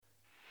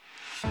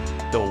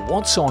The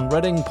What's on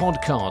Reading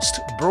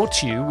podcast, brought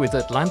to you with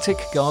Atlantic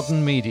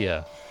Garden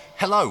Media.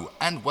 Hello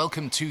and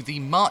welcome to the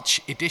March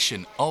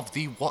edition of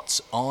the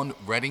What's on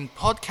Reading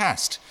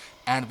podcast.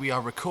 And we are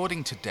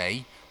recording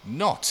today,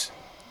 not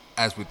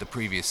as with the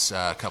previous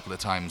couple of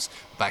times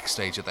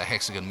backstage at the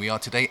Hexagon. We are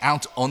today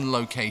out on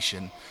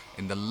location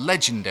in the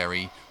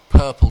legendary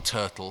Purple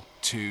Turtle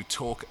to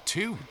talk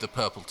to the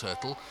Purple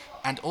Turtle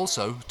and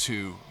also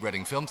to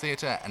Reading Film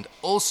Theatre and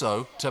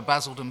also to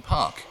Basildon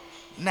Park.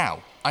 Now,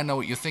 I know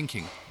what you're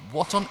thinking.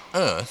 What on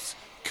earth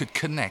could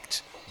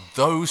connect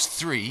those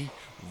three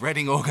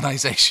Reading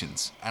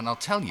organisations? And I'll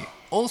tell you,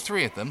 all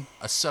three of them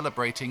are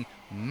celebrating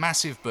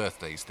massive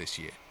birthdays this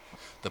year.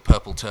 The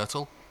Purple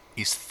Turtle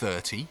is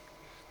 30,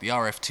 the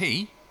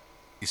RFT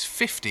is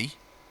 50,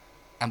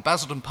 and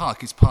Basildon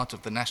Park is part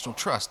of the National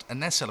Trust,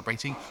 and they're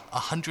celebrating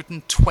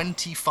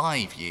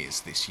 125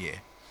 years this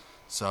year.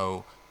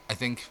 So I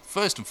think,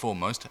 first and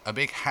foremost, a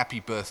big happy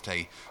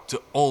birthday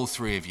to all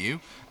three of you.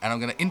 And I'm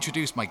going to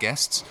introduce my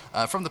guests.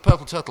 From the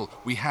Purple Turtle,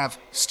 we have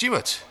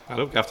Stuart.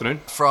 Hello, good afternoon.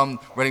 From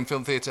Reading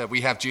Film Theatre,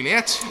 we have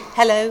Juliet.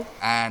 Hello.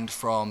 And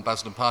from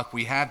Basildon Park,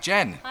 we have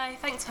Jen. Hi,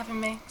 thanks for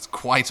having me. It's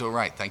quite all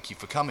right, thank you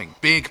for coming.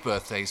 Big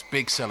birthdays,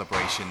 big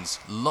celebrations,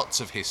 lots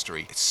of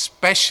history,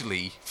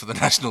 especially for the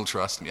National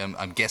Trust.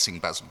 I'm guessing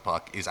Basildon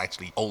Park is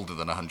actually older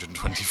than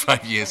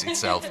 125 years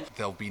itself.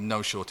 There'll be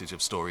no shortage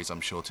of stories, I'm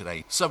sure,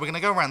 today. So we're going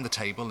to go around the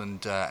table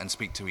and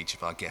speak to each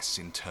of our guests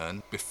in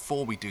turn.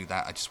 Before we do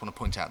that, I just want to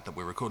point out that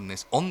we're recording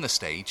this on the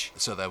stage,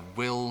 so there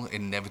will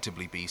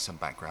inevitably be some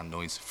background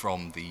noise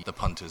from the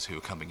punters who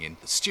are coming in.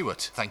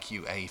 Stuart, thank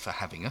you, for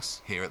having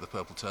us here at the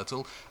Purple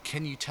Turtle.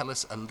 Can you tell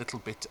us a little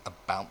bit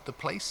about the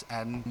place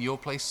and your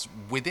place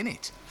within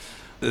it?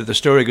 The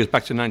story goes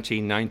back to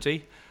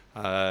 1990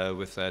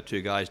 with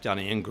two guys,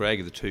 Danny and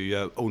Greg, the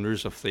two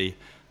owners of the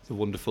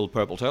wonderful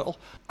Purple Turtle.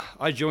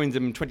 I joined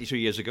them 22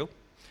 years ago.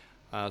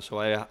 So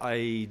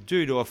I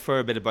do know a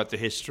fair bit about the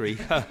history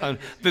and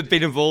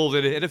been involved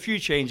in a few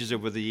changes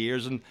over the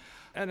years, and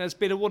it's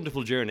been a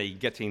wonderful journey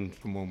getting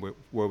from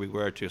where we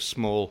were to a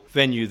small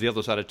venue the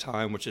other side of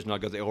town, which has now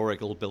got the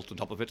Oracle built on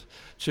top of it,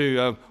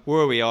 to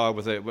where we are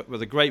with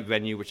a great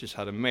venue which has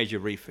had a major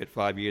refit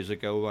 5 years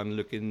ago and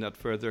looking at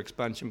further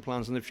expansion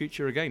plans in the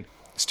future again.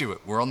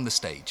 Stuart, we're on the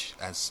stage,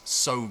 as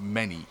so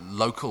many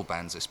local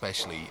bands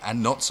especially,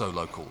 and not so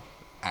local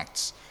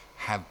acts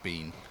have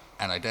been.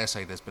 And I dare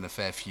say there's been a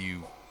fair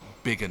few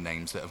bigger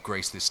names that have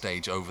graced this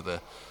stage over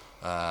the,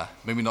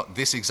 maybe not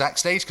this exact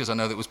stage, because I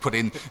know that was put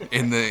in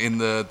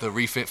the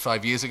refit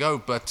 5 years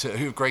ago, but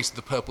who have graced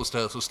the Purple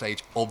Turtle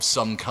stage of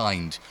some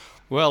kind.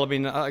 Well, I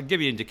mean, I'll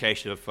give you an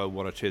indication of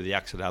one or two of the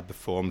acts that have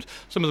performed.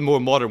 Some of the more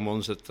modern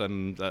ones that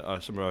some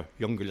of our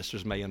younger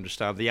listeners may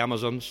understand. The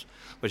Amazons,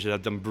 which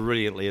have done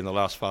brilliantly in the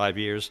last 5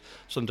 years.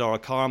 Sundara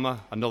Karma,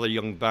 another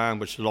young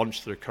band which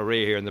launched their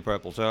career here in the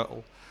Purple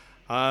Turtle.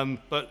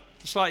 But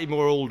slightly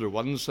more older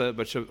ones,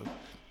 which are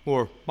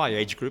more my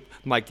age group,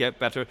 might get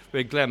better. We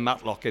had Glenn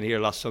Matlock in here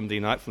last Sunday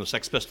night from the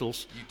Sex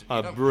Pistols. You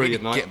don't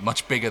brilliant really night. Get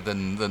much bigger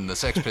than the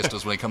Sex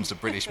Pistols when it comes to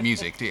British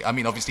music. Do you? I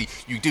mean, obviously,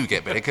 you do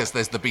get better because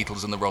there's the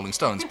Beatles and the Rolling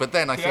Stones. But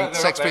then I think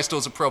Sex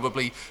Pistols are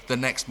probably the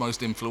next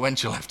most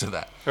influential after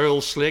that. Earl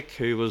Slick,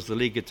 who was the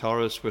lead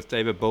guitarist with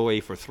David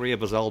Bowie for 3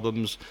 of his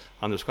albums,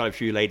 and there's quite a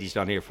few ladies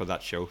down here for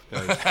that show.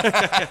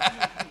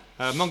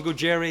 Mungo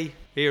Jerry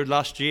here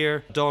last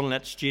year, Don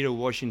Letts, Gino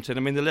Washington,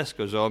 I mean the list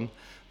goes on.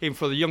 Even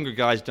for the younger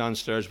guys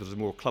downstairs with the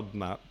more club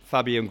map,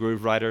 Fabian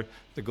Grooverider,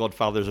 the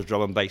godfathers of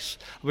drum and bass.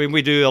 I mean,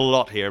 we do a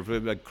lot here,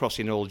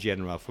 crossing all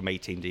genre from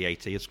 18 to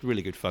 80. It's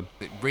really good fun.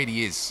 It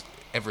really is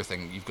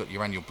everything. You've got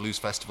your annual blues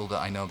festival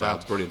that I know about.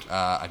 That's brilliant.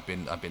 I've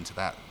been to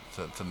that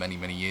for many,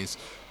 many years.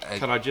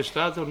 Can I just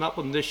add on that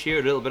one this year,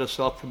 a little bit of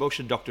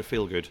self-promotion, Dr.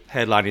 Feelgood,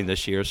 headlining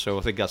this year, so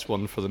I think that's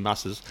one for the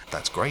masses.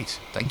 That's great,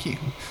 thank you.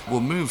 We'll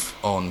move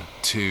on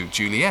to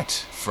Juliet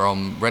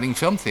from Reading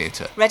Film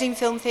Theatre. Reading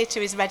Film Theatre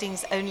is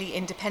Reading's only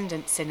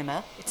independent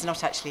cinema. It's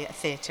not actually a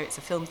theatre, it's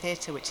a film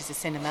theatre, which is a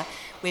cinema.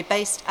 We're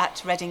based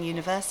at Reading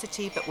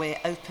University, but we're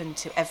open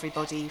to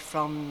everybody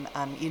from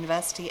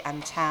university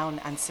and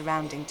town and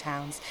surrounding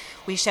towns.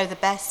 We show the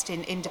best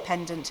in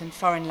independent and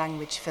foreign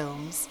language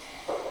films.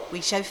 We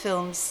show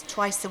films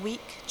twice a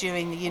week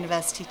during the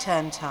university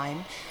term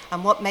time,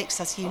 and what makes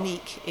us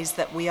unique is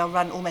that we are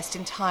run almost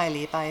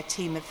entirely by a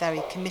team of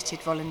very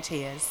committed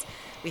volunteers.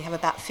 We have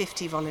about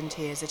 50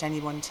 volunteers at any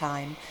one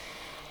time.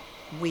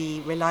 We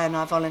rely on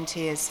our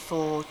volunteers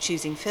for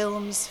choosing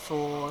films,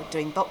 for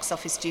doing box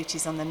office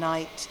duties on the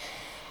night.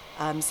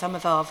 Some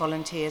of our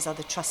volunteers are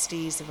the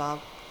trustees of our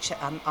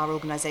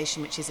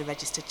organisation, which is a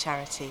registered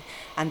charity,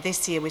 and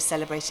this year we're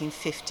celebrating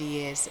 50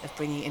 years of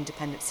bringing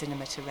independent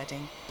cinema to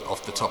Reading.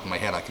 Off the top of my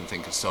head, I can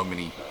think of so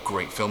many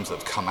great films that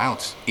have come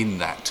out in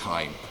that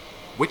time.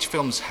 Which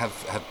films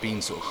have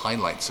been sort of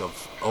highlights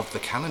of the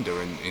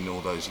calendar in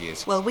all those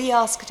years? Well, we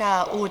asked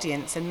our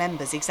audience and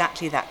members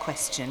exactly that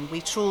question.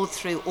 We trawled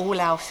through all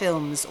our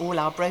films, all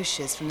our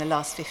brochures from the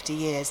last 50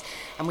 years,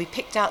 and we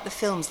picked out the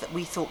films that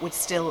we thought would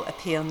still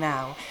appeal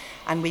now.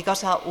 And we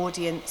got our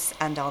audience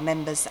and our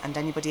members and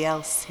anybody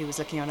else who was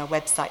looking on our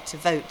website to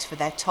vote for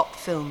their top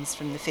films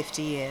from the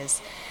 50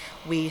 years.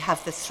 We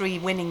have the 3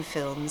 winning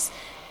films,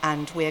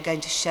 and we're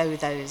going to show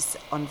those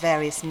on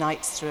various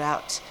nights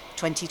throughout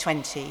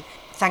 2020.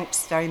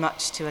 Thanks very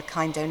much to a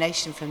kind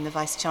donation from the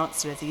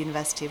Vice-Chancellor of the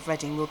University of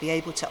Reading, we'll be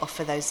able to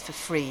offer those for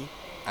free.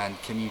 And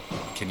can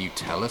you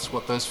tell us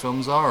what those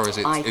films are, or is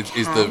the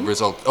can.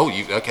 result?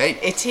 Okay.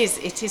 It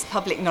is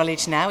public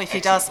knowledge now. If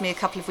you'd asked me a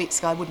couple of weeks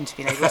ago, I wouldn't have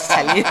been able to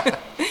tell you.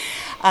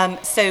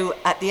 So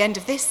at the end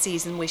of this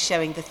season, we're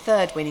showing the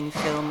 3rd winning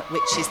film,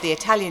 which is the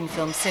Italian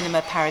film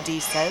Cinema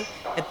Paradiso,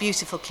 a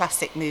beautiful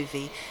classic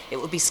movie. It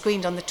will be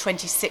screened on the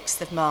 26th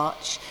of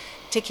March.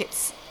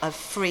 Tickets are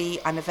free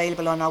and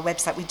available on our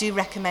website. We do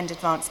recommend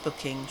advance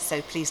booking,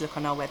 so please look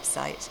on our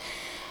website.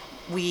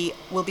 We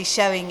will be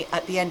showing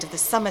at the end of the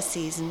summer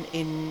season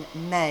in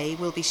May,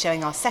 we'll be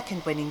showing our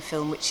 2nd winning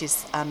film, which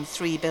is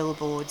 3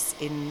 Billboards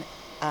in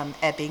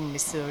Ebbing,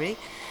 Missouri.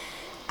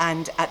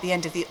 And at the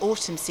end of the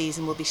autumn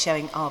season, we'll be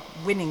showing our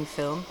winning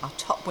film, our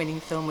top winning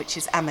film, which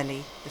is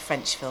Amélie, the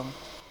French film.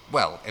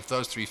 Well, if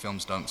those 3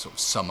 films don't sort of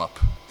sum up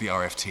the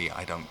RFT,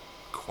 I don't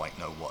quite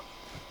know what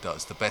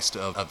does. The best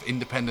of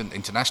independent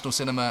international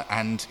cinema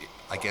and,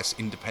 I guess,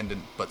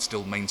 independent but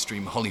still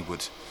mainstream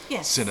Hollywood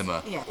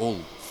cinema. Yeah. All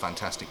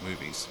fantastic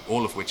movies,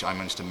 all of which I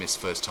managed to miss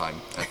first time.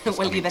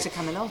 Well, you better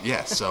come along.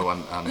 Yeah, so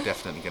I'm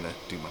definitely going to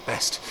do my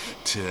best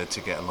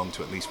to get along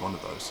to at least one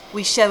of those.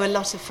 We show a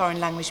lot of foreign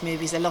language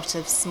movies, a lot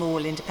of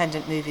small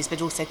independent movies, but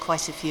also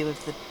quite a few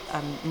of the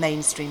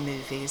mainstream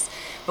movies.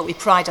 But we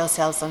pride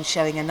ourselves on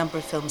showing a number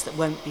of films that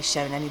won't be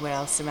shown anywhere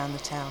else around the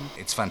town.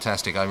 It's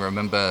fantastic. I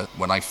remember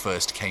when I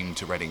first came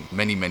to Reading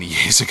many, many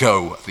years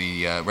ago,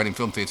 the Reading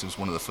Film Theatre was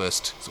one of the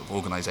first sort of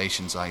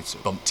organisations I sort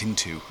of bumped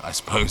into, I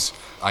suppose.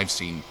 I've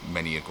seen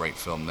many a great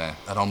film there.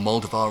 And on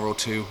Moldovar or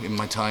 2 in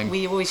my time.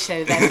 We always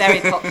show them, very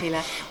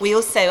popular. We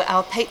also,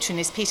 our patron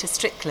is Peter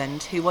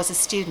Strickland, who was a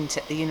student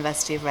at the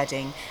University of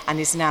Reading and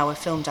is now a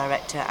film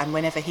director, and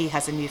whenever he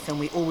has a new film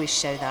we always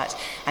show that,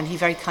 and he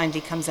very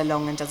kindly comes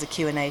along and does a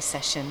Q&A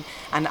session,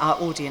 and our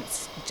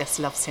audience just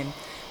loves him.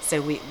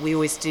 So we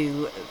always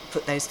do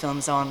put those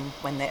films on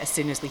as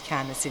soon as we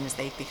can, as soon as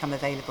they become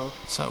available.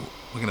 So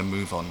we're going to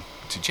move on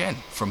to Jen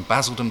from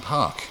Basildon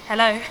Park.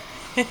 Hello.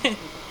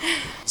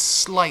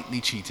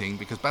 Slightly cheating,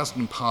 because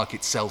Basildon Park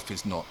itself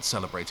is not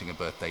celebrating a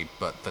birthday,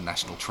 but the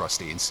National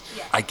Trust is.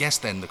 Yeah. I guess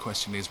then the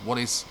question is, what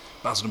is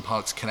Basildon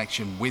Park's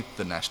connection with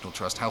the National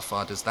Trust? How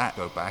far does that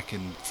go back?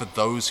 And for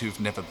those who've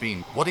never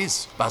been, what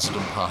is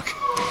Basildon Park?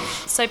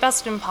 So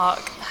Basildon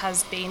Park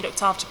has been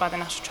looked after by the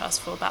National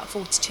Trust for about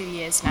 42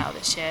 years now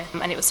this year,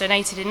 and it was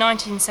donated in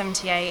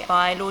 1978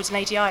 by Lord and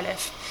Lady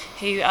Iliff,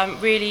 who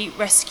really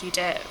rescued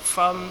it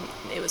from,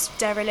 it was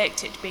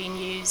derelict, it had been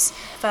used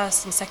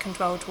First and Second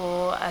World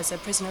War as a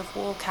prisoner of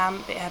war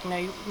camp. It had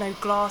no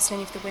glass in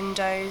any of the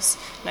windows,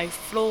 no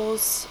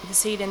floors. The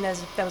ceiling, there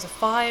was a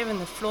fire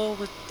and the floor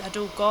had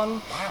all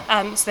gone.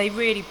 Wow. So they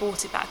really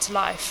brought it back to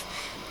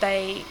life.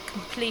 They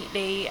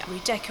completely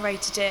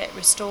redecorated it,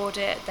 restored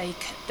it.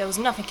 There was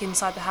nothing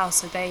inside the house,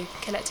 so they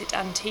collected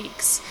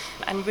antiques.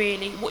 And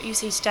really, what you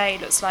see today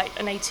looks like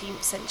an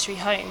 18th century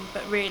home,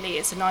 but really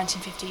it's a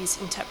 1950s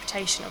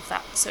interpretation of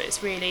that. So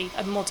it's really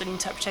a modern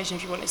interpretation,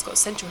 if you want. It's got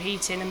central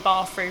heating and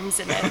bathrooms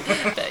in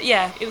it. But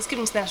yeah, it was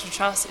given to the National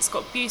Trust. It's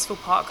got beautiful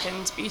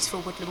parklands, beautiful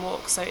woodland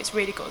walks, so it's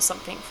really got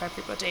something for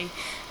everybody.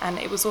 And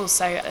it was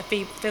also a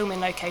filming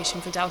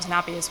location for Downton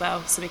Abbey as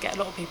well, so we get a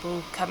lot of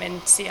people come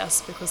in to see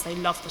us because they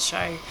love the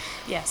show.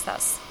 Yes,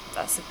 that's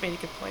a really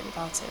good point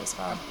about it as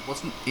well.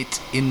 Wasn't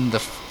it in the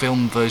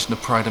film version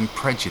of Pride and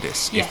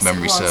Prejudice, yes, if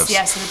memory serves?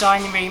 Yes, in the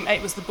dining room.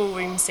 It was the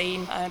ballroom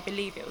scene. I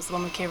believe it was the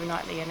one with Keira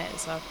Knightley in it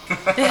as well.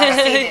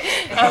 I've seen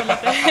it. Oh,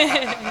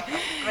 lovely.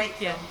 Great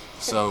film. Yeah.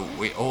 So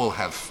we all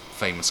have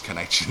famous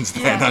connections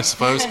then, I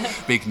suppose.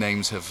 Big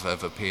names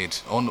have appeared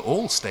on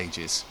all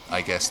stages,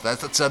 I guess.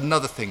 That's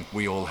another thing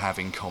we all have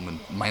in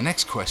common. My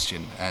next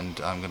question, and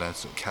I'm going to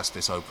sort of cast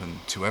this open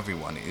to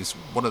everyone, is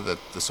what are the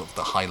sort of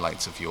the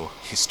highlights of your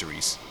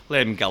histories?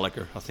 Liam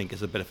Gallagher, I think,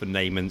 is a bit of a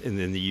name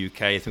in the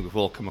UK. I think we've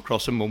all come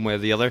across him one way or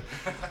the other.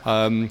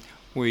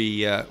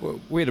 We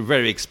had a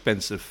very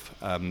expensive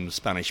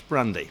Spanish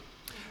brandy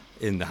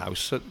in the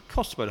house. It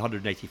cost about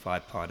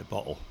 £185 a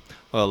bottle.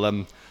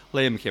 Well,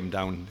 Liam came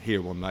down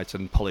here one night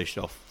and polished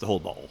off the whole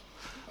bottle.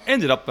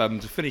 Ended up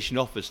finishing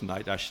off this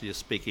night actually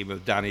speaking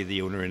with Danny,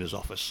 the owner, in his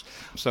office.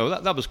 So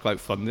that was quite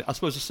fun. I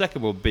suppose the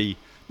second would be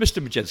Mr.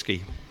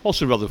 Majinski,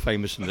 also rather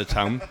famous in the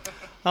town.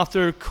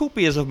 After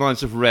copious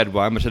amounts of red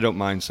wine, which I don't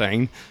mind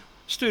saying,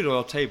 stood on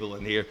our table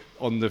in here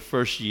on the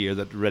first year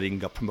that Reading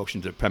got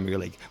promotion to the Premier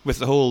League with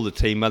the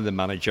team and the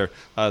manager.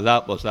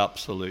 That was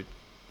absolute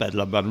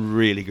bedlam and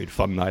really good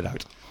fun night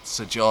out.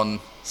 Sir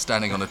John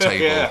standing on a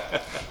table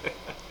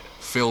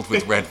filled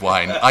with red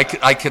wine. I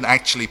can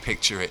actually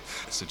picture it.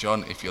 Sir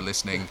John, if you're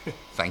listening,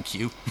 thank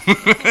you.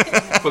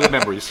 For the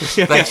memories.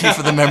 Thank you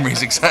for the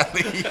memories,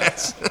 exactly,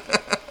 yes.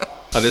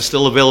 And it's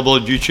still available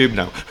on YouTube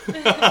now.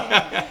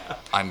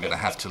 I'm going to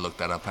have to look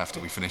that up after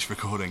we finish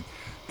recording.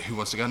 Who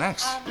wants to go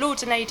next?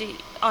 Lord and Lady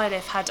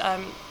Iliff had,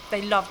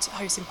 they loved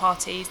hosting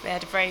parties. They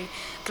had a very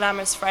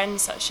glamorous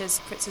friends such as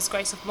Princess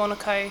Grace of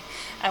Monaco,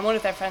 and one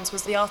of their friends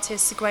was the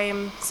artist Sir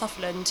Graham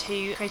Sutherland,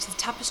 who created the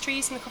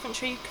tapestries in the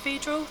Coventry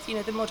Cathedral, you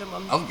know, the modern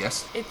one. Oh,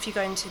 yes. If you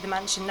go into the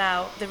mansion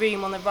now, the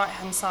room on the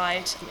right-hand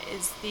side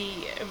is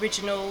the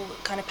original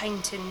kind of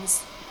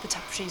paintings the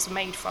tapestries were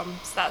made from.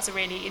 So that's a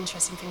really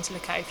interesting thing to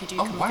look at if you do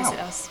come and visit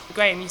us.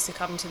 Graham used to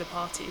come to the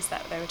parties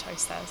that they would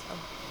host there as well.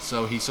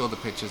 So he saw the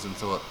pictures and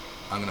thought,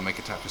 I'm going to make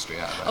a tapestry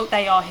out of that. Oh,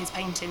 they are his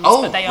paintings,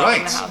 but they are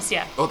in the house,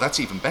 yeah. Oh,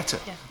 that's even better.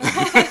 Yeah.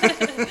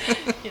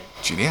 Yeah.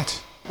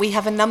 Juliet. We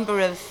have a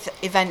number of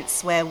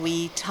events where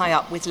we tie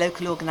up with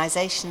local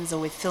organisations or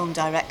with film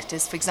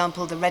directors. For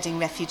example, the Reading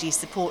Refugee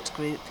Support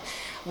Group.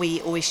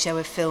 We always show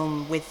a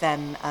film with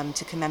them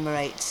to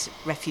commemorate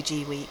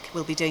Refugee Week.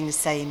 We'll be doing the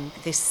same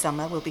this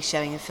summer. We'll be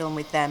showing a film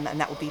with them, and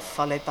that will be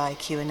followed by a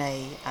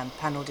Q&A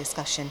panel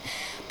discussion.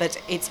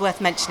 But it's worth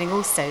mentioning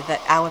also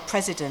that our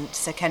president,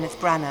 Sir Kenneth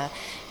Branagh,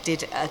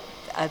 did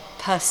a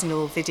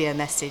personal video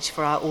message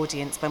for our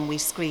audience when we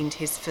screened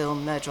his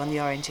film Murder on the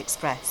Orient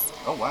Express.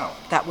 Oh, wow.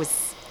 That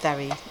was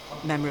very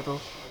memorable.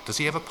 Does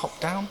he ever pop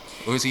down?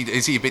 Or is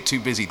he a bit too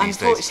busy these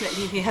days?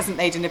 Unfortunately, he hasn't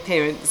made an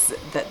appearance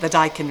that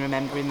I can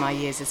remember in my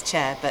years as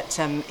chair, but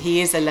he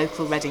is a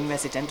local Reading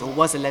resident, or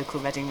was a local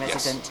Reading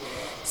resident,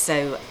 yes.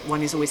 So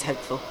one is always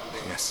hopeful.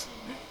 Yes.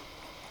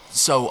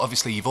 So,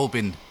 obviously, you've all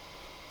been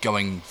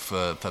going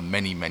for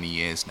many, many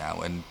years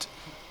now, and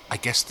I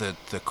guess the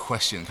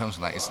question that comes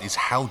from that is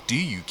how do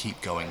you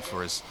keep going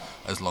for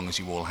as long as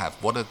you all have?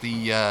 What are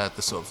the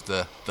sort of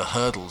the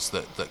hurdles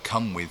that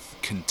come with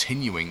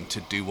continuing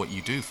to do what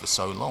you do for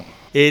so long?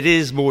 It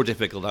is more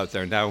difficult out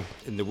there now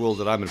in the world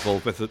that I'm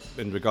involved with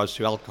in regards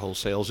to alcohol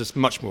sales. It's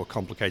much more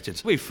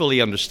complicated. We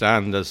fully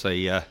understand as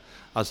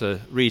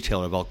a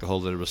retailer of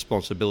alcohol the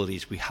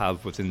responsibilities we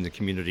have within the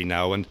community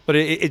now, but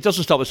it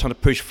doesn't stop us trying to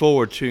push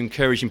forward to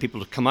encouraging people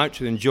to come out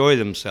to enjoy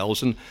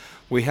themselves. And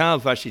we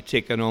have actually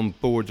taken on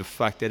board the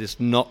fact that it's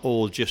not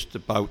all just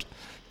about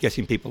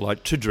getting people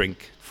out to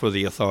drink for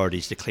the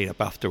authorities to clean up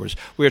afterwards.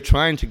 We're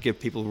trying to give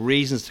people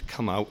reasons to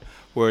come out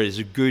where it's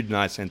a good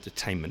night's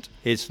entertainment.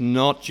 It's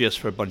not just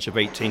for a bunch of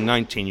 18,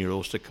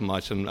 19-year-olds to come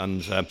out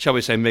and shall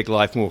we say, make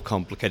life more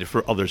complicated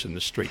for others in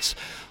the streets.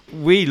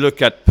 We look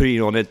at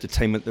putting on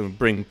entertainment that will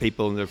bring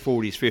people in their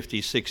 40s, 50s,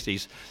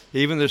 60s,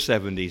 even their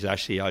 70s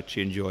actually out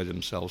to enjoy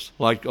themselves.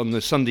 Like on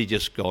the Sunday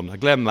just gone, a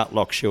Glenn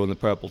Matlock show in the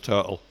Purple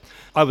Turtle.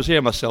 I was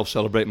here myself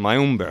celebrating my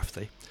own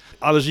birthday.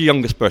 I was the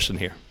youngest person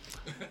here.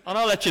 And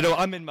I'll let you know,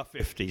 I'm in my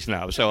 50s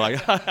now, so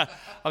I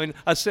mean,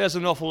 it says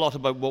an awful lot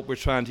about what we're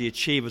trying to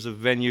achieve as a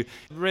venue.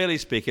 Really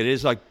speaking, it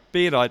is like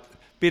being out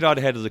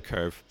ahead of the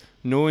curve,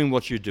 knowing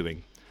what you're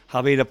doing,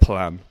 having a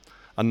plan,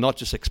 and not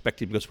just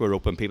expecting because we're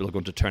open people are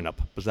going to turn up,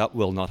 because that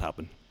will not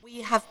happen.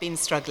 We have been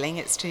struggling,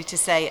 it's true to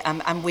say,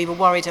 and we were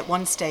worried at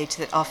one stage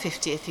that our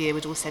 50th year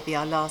would also be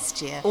our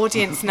last year.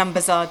 Audience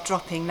numbers are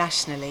dropping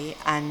nationally,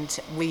 and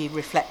we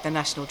reflect the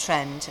national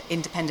trend.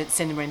 Independent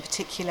cinema in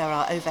particular,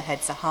 our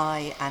overheads are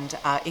high, and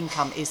our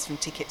income is from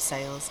ticket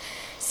sales.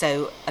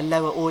 So a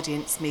lower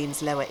audience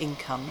means lower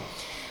income.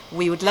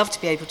 We would love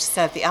to be able to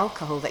serve the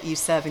alcohol that you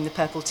serve in the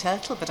Purple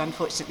Turtle, but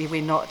unfortunately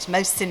we're not.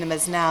 Most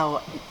cinemas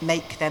now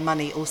make their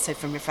money also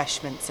from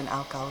refreshments and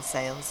alcohol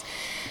sales.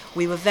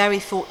 We were very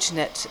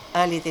fortunate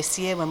early this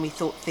year when we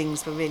thought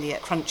things were really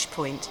at crunch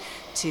point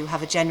to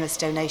have a generous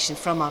donation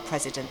from our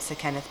president, Sir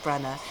Kenneth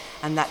Branagh,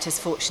 and that has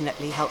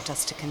fortunately helped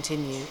us to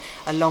continue,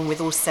 along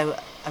with also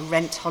a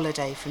rent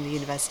holiday from the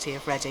University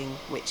of Reading,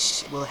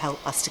 which will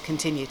help us to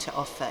continue to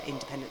offer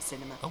independent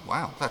cinema. Oh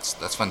wow,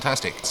 that's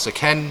fantastic. So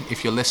Ken,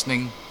 if you're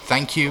listening,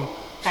 thank you.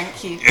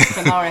 Thank you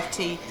from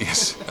RFT.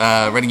 Yes,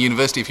 Reading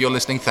University, if you're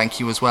listening, thank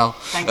you as well.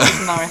 Thank you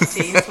from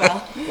RFT as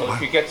well. Well,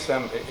 if you get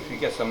some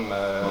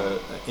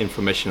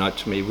information out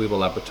to me, we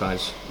will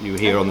advertise you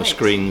here on the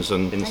screens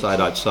and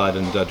inside, outside,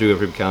 and do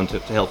everything we can to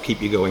help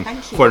keep you going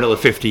for another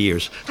 50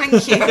 years. Thank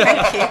you,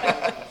 thank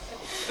you.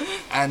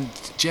 And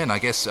Jen, I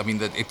guess, I mean,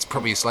 that it's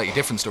probably a slightly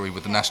different story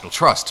with the National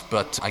Trust,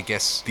 but I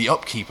guess the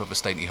upkeep of a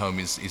stately home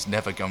is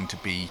never going to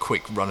be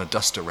quick run of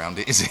dust around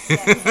it, is it?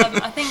 Yes,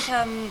 I think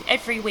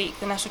every week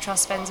the National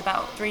Trust spends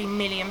about £3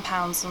 million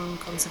on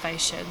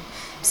conservation.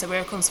 So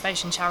we're a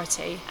conservation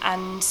charity,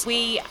 and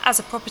we, as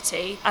a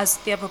property, as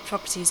the other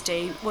properties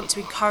do, want to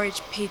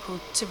encourage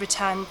people to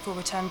return for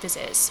return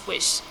visits,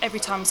 which every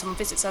time someone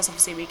visits us,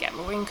 obviously we get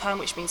more income,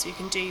 which means we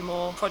can do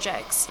more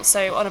projects.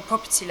 So on a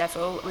property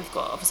level, we've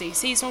got obviously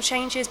seasonal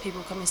changes,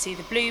 people come and see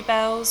the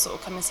bluebells or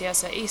come and see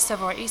us at Easter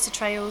or at Easter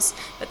trails,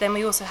 but then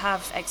we also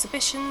have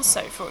exhibitions.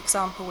 So for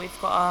example,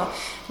 we've got our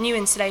new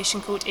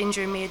installation called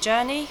India and Me A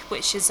Journey,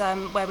 which is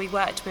where we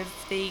worked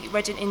with the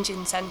Reading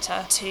Indian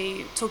Centre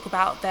to talk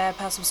about their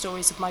personal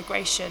stories of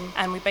migration,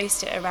 and we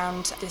based it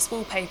around this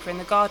wallpaper in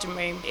the garden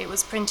room. It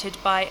was printed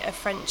by a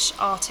French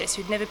artist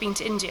who'd never been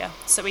to India,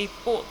 so we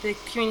brought the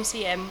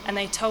community in and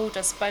they told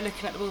us by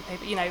looking at the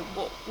wallpaper, you know,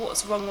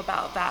 what's wrong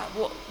about that,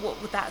 what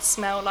would that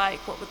smell like,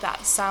 what would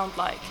that sound sound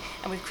like.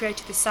 And we've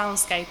created this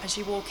soundscape. As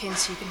you walk in,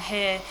 so you can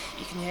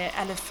hear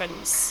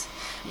elephants,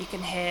 you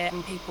can hear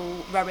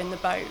people rowing the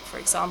boat, for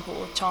example,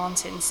 or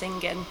chanting,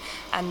 singing,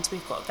 and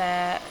we've got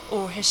their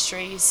oral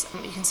histories.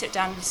 You can sit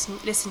down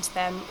and listen to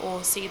them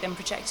or see them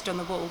projected on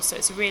the wall, so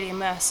it's a really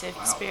immersive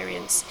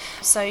experience.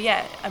 So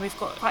yeah, and we've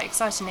got, quite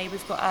excitingly,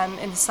 we've got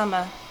in the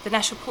summer, the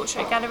National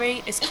Portrait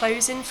Gallery is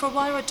closing for a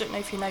while. I don't know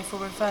if you know, for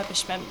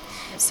refurbishment.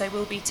 So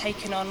we'll be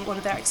taking on one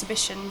of their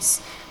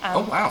exhibitions.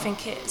 I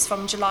think it's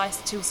from July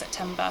till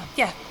September.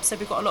 Yeah, so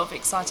we've got a lot of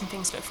exciting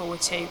things to look forward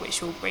to,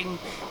 which will bring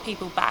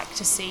people back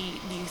to see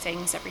new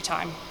things every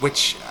time.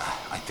 Which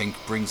I think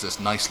brings us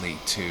nicely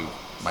to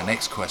my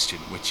next question,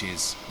 which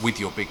is, with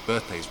your big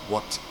birthdays,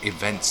 what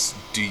events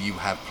do you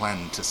have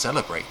planned to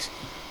celebrate?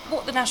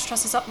 What the National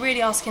Trust is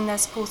really asking their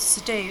supporters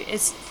to do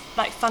is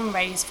like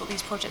fundraise for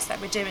these projects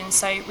that we're doing.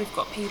 So we've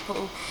got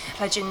people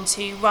pledging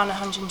to run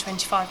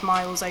 125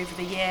 miles over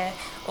the year,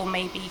 or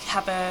maybe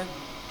have a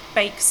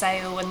bake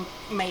sale and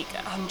make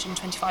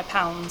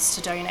 £125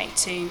 to donate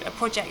to a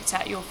project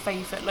at your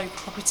favourite local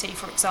property,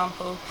 for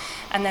example.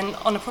 And then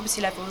on a property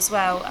level as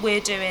well,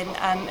 we're doing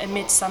a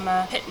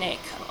midsummer picnic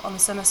on the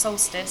summer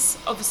solstice.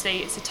 Obviously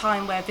it's a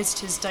time where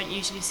visitors don't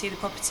usually see the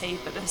property,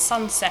 but the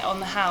sunset on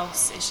the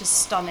house is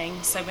just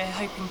stunning, so we're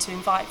hoping to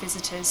invite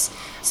visitors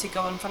to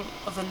go in front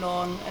of the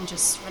lawn and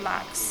just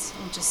relax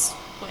and just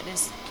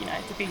witness,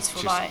 the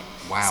beautiful light.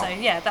 Wow. So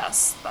yeah,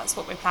 that's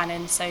what we're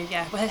planning. So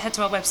yeah, we'll head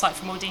to our website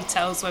for more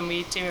details when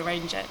we do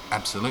arrange it.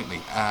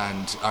 Absolutely.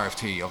 And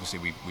RFT,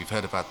 obviously we've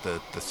heard about the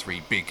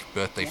three big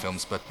birthday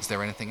films, but is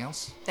there anything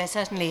else? There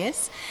certainly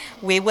is.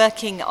 We're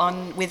working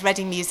on, with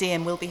Reading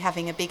Museum, we'll be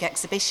having a big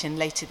exhibition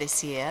later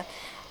this year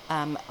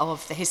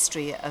of the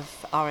history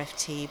of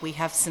RFT. We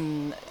have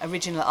some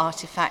original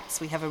artefacts,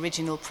 we have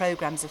original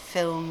programmes of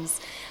films.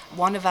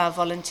 One of our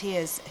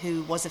volunteers,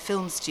 who was a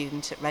film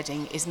student at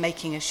Reading, is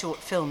making a short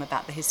film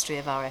about the history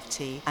of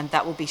RFT, and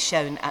that will be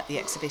shown at the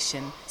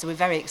exhibition. So we're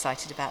very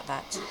excited about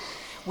that.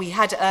 We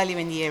had earlier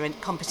in the year a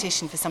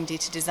competition for somebody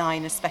to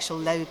design a special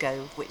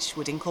logo which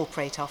would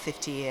incorporate our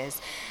 50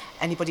 years.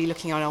 Anybody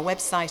looking on our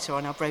website or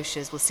on our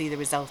brochures will see the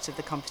result of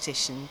the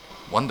competition.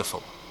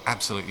 Wonderful.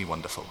 Absolutely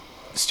wonderful.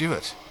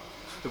 Stuart?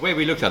 The way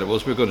we looked at it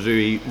was we were going to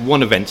do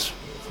one event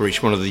for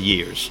each one of the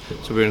years.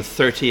 So we're in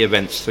 30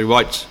 events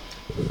throughout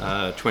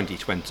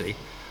 2020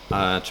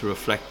 to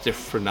reflect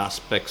different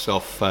aspects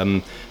of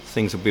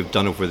things that we've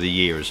done over the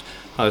years.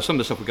 Some of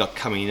the stuff we've got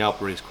coming up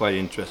is quite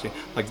interesting.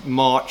 Like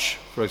March,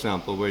 for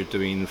example, we're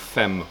doing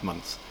Femme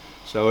Month.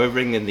 So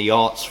everything in the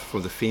arts for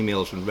the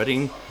females in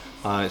Reading.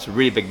 It's a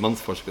really big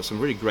month for us. We've got some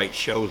really great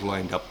shows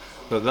lined up.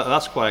 So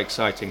that's quite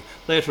exciting.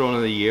 Later on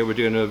in the year, we're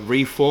doing a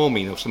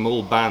reforming of some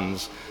old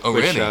bands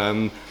which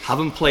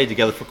haven't played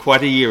together for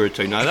quite a year or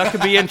two. Now, that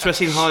could be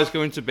interesting how it's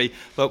going to be,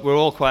 but we're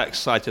all quite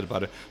excited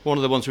about it. One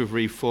of the ones we've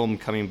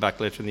reformed coming back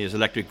later in the year is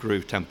Electric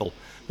Groove Temple,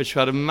 which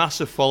had a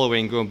massive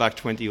following going back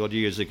 20-odd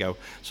years ago.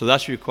 So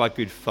that's really quite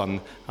good fun,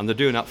 and they're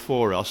doing that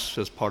for us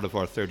as part of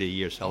our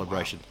 30-year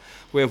celebration. Oh,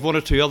 wow. We have one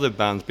or two other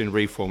bands been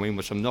reforming,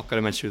 which I'm not going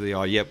to mention who they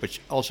are yet,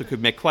 which also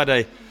could make quite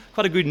a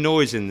good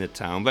noise in the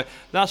town, but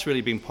that's really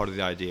been part of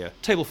the idea.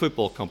 Table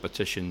football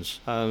competitions,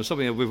 something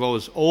that we've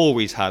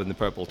always had in the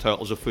Purple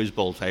Turtles, a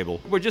foosball table.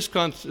 We're just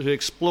going to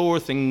explore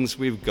things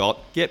we've got,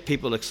 get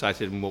people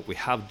excited in what we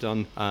have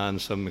done,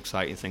 and some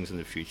exciting things in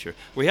the future.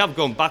 We have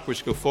gone backwards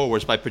to go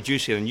forwards by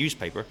producing a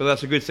newspaper, but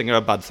that's a good thing or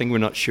a bad thing, we're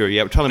not sure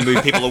yet. We're trying to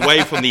move people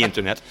away from the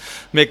internet,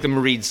 make them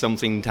read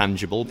something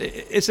tangible.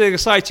 It's an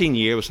exciting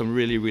year with some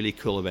really, really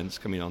cool events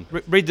coming on.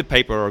 Read the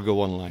paper or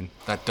go online.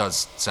 That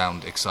does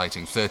sound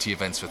exciting. 30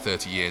 events for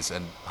 30 years,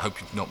 and I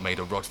hope you've not made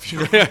a Rod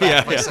Fury that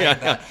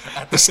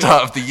at the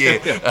start of the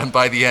year, and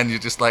by the end you're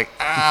just like,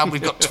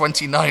 we've got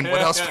 29, what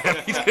else can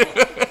we do?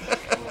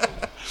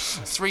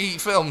 3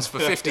 films for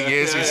 50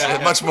 years is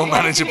much more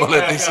manageable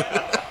at least.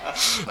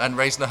 And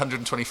raising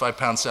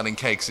 £125 selling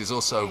cakes is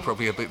also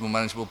probably a bit more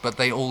manageable, but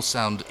they all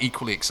sound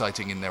equally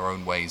exciting in their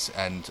own ways,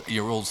 and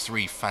you're all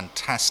 3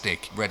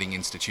 fantastic Reading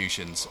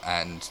institutions,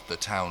 and the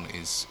town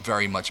is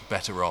very much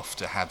better off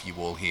to have you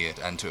all here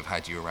and to have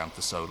had you around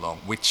for so long,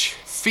 which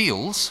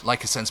feels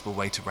like a sensible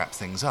way to wrap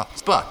things up.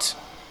 But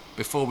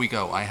before we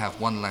go, I have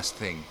one last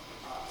thing.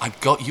 I've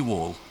got you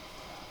all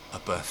a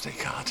birthday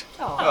card.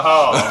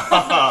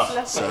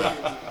 Oh. So,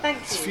 Thank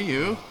you. It's for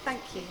you.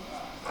 Thank you.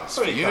 That's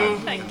for you,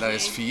 and that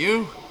is for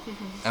you.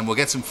 And we'll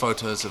get some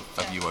photos of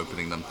you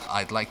opening them.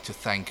 I'd like to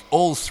thank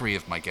all 3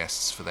 of my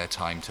guests for their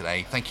time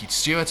today. Thank you to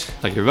Stuart.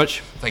 Thank you very much.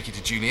 Thank you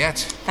to Juliet.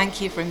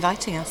 Thank you for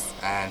inviting us.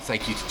 And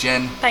thank you to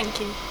Jen. Thank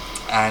you.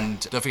 And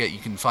don't forget, you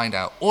can find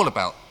out all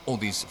about all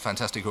these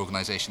fantastic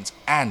organisations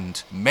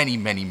and many,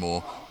 many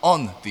more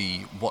on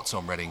the What's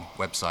on Reading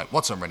website,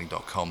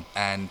 whatsonreading.com.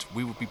 And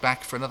we will be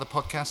back for another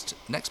podcast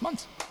next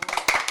month.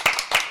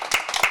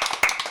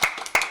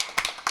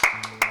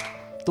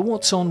 The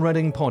What's on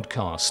Reading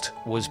podcast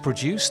was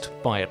produced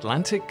by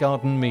Atlantic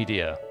Garden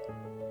Media.